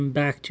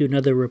Back to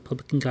another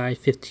Republican Guy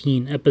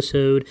 15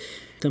 episode.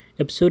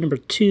 Episode number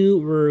 2,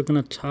 we're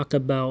going to talk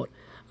about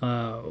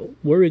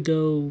where we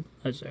go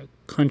as a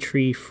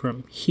country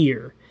from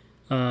here.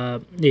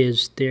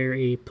 Is there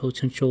a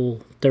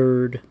potential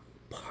third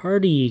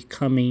party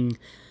coming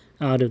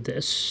out of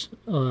this,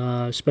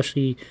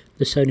 especially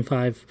the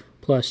 75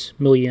 plus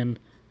million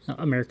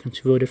Americans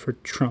who voted for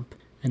Trump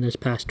in this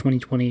past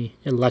 2020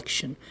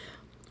 election?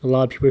 A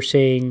lot of people are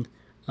saying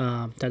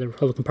that the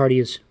Republican Party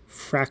is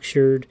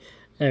fractured.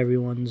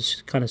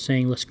 Everyone's kind of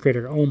saying, let's create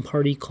our own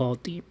party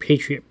called the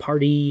Patriot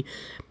Party.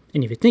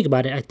 And if you think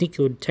about it, I think it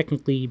would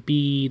technically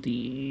be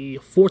the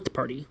fourth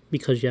party,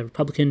 because you have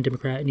Republican,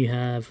 Democrat, and you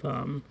have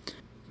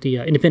the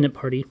Independent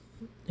Party.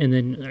 And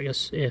then I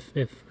guess if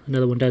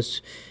another one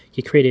does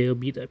get created, it'll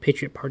be the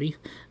Patriot Party.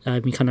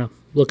 I've been kind of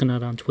looking at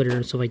it on Twitter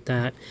and stuff like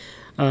that.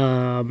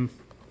 So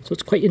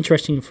it's quite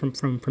interesting from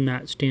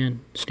that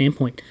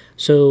standpoint.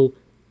 So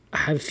I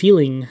have a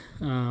feeling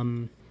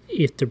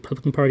if the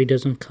Republican Party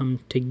doesn't come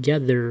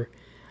together,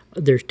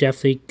 there's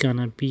definitely going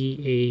to be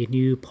a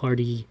new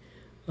party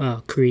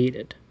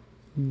created.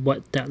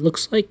 What that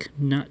looks like,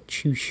 not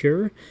too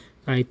sure.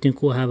 I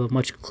think we'll have a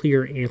much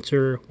clearer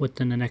answer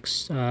within the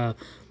next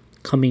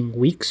coming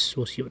weeks.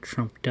 We'll see what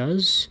Trump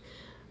does.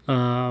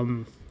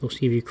 We'll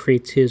see if he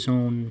creates his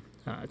own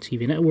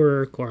TV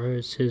network or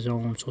his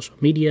own social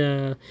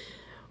media,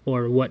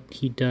 or what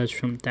he does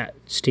from that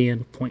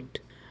standpoint.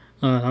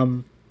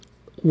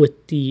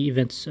 With the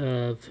events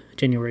of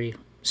January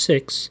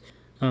 6th,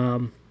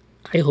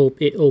 I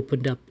hope it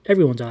opened up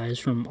everyone's eyes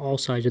from all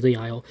sides of the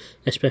aisle,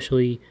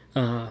 especially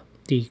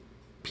the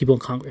people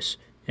in Congress.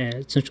 And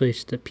essentially,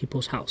 it's the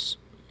people's house.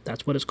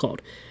 That's what it's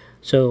called.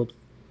 So,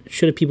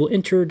 should have people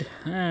entered,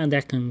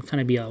 that can kind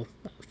of be a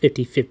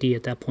 50-50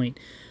 at that point.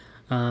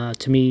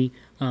 To me,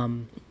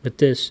 with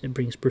this, it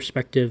brings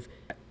perspective.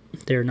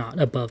 They're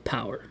not above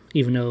power,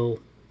 even though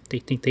they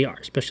think they are,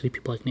 especially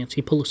people like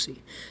Nancy Pelosi.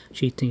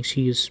 She thinks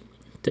she's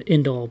the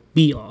end-all,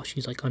 be-all.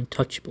 She's like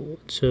untouchable.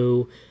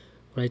 So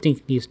what I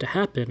think needs to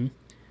happen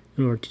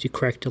in order to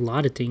correct a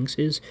lot of things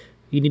is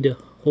you need to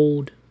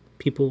hold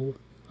people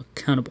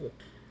accountable.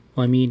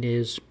 What I mean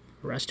is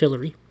arrest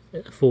Hillary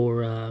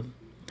for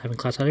having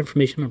classified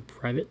information on a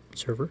private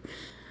server,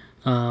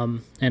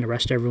 and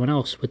arrest everyone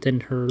else within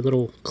her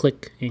little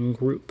clique and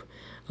group.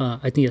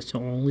 I think that's the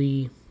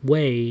only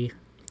way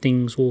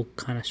things will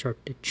kind of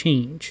start to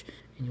change,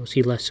 and you'll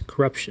see less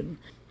corruption.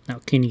 Now,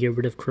 can you get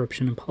rid of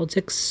corruption in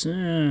politics?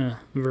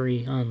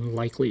 Very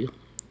unlikely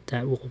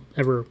that will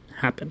ever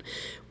happen.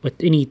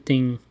 With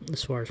anything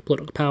as far as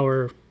political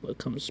power, what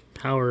comes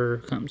power,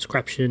 comes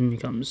corruption,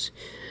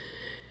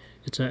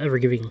 it's an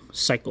ever-giving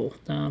cycle.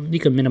 You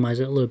can minimize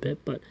it a little bit,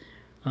 but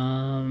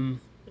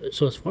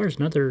so as far as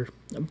another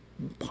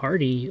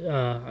party,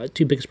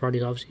 two biggest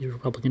parties, obviously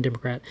Republican,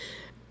 Democrat.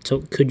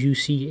 So could you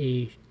see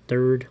a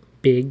third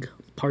big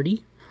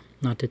party?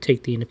 Not to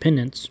take the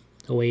independents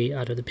away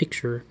out of the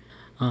picture,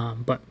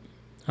 but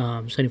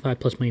 75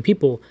 plus million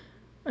people,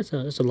 that's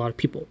a lot of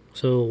people.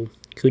 So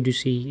could you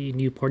see a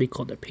new party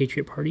called the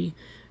Patriot Party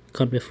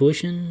come to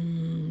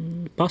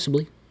fruition?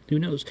 Possibly. Who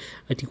knows?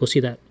 I think we'll see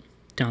that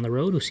down the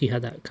road. We'll see how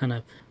that kind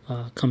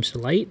of comes to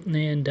light,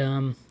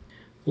 and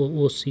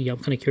we'll see. I'm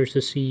kind of curious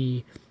to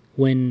see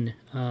when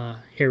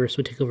Harris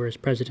will take over as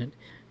president,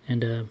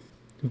 and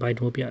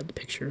Biden will be out of the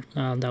picture.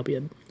 That'll be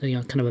a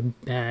kind of a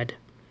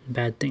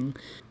bad thing.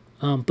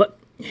 But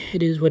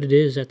it is what it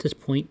is at this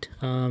point.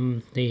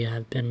 They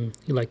have been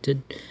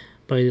elected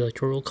by the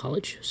Electoral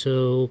College.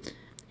 So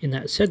in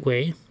that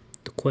segue,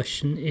 the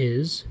question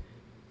is,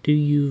 do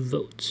you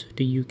vote?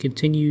 Do you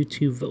continue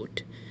to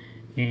vote?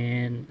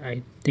 And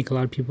I think a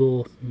lot of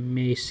people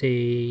may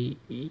say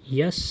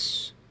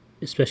yes,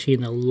 especially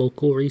in the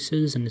local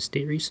races and the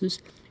state races,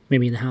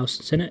 maybe in the House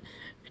and Senate.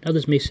 And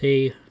others may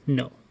say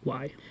no.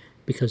 Why?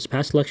 Because the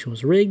past election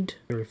was rigged,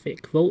 there were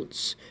fake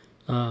votes,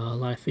 a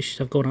lot of fishy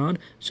stuff going on.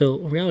 So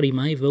in reality,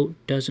 my vote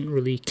doesn't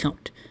really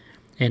count.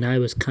 And I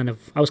was kind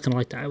of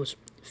like that.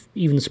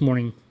 Even this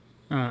morning,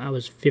 I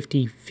was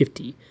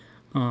 50-50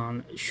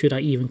 on should I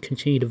even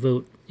continue to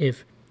vote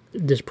if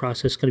this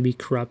process is going to be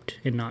corrupt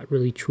and not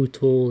really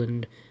truthful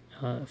and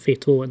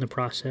faithful in the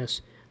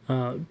process.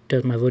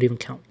 Does my vote even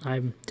count?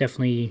 I'm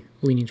definitely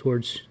leaning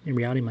towards, in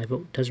reality, my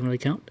vote doesn't really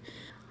count.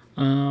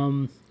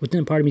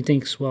 Within part of me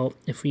thinks, well,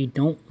 if we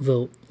don't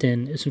vote,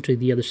 then essentially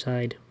the other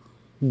side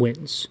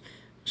wins.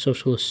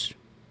 Socialists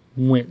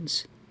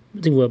wins.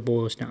 I think what it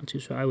boils down to.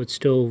 So I would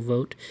still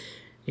vote,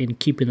 and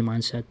keep in the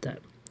mindset that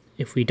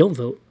if we don't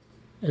vote,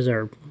 as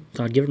our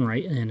God-given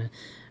right and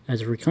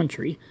as a free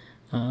country,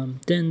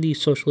 then the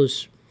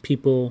socialist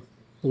people,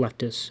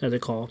 leftists as they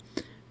call,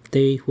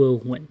 they will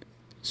win.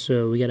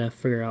 So we gotta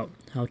figure out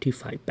how to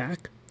fight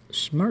back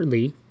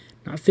smartly,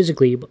 not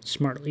physically, but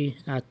smartly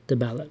at the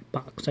ballot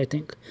box, I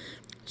think.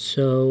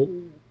 So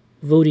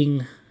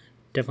voting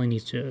definitely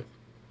needs to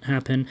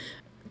happen.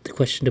 The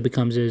question that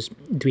becomes is,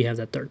 do we have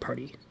that third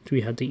party? Do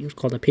we have what's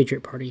called the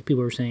Patriot Party?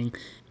 People are saying,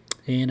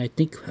 and I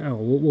think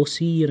we'll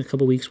see in a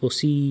couple weeks. We'll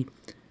see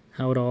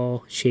how it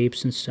all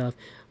shapes and stuff.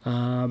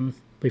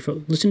 before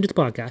listening to the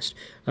podcast,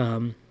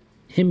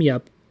 hit me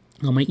up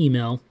on my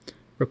email,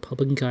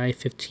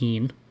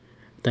 republicanguy15,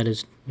 that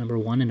is number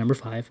 1 and number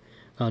 5,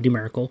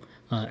 numerical,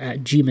 at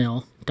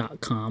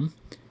gmail.com.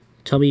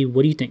 Tell me,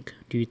 what do you think?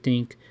 Do you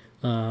think,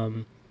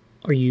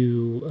 are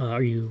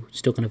you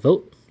still going to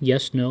vote?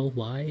 Yes, no,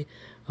 why?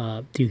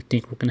 Do you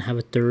think we're going to have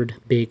a third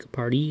big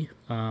party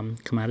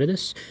come out of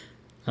this?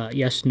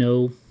 Yes,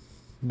 no,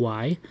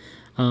 why?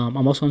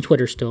 I'm also on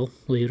Twitter still,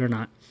 believe it or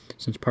not,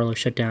 since Parler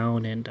shut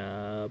down and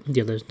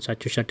the other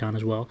sites are shut down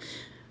as well.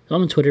 So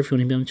I'm on Twitter if you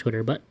want to be on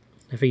Twitter, but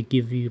if I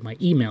give you my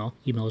email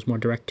is more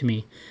direct to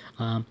me.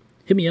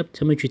 Hit me up,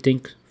 tell me what you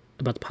think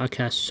about the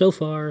podcast so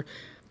far.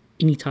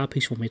 Any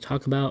topics you want me to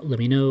talk about, let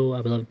me know.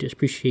 I would love to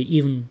appreciate,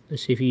 even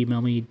if you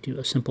email me, do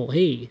a simple,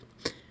 hey,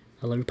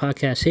 I love your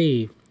podcast,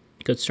 hey,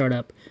 good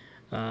startup.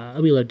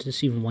 I'd be love to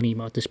just even one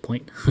email at this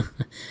point.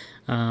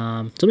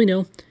 Let me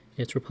know.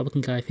 It's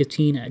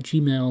republicanguy15 at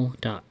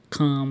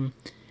gmail.com.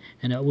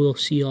 And we'll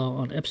see y'all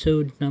on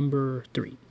episode number 3.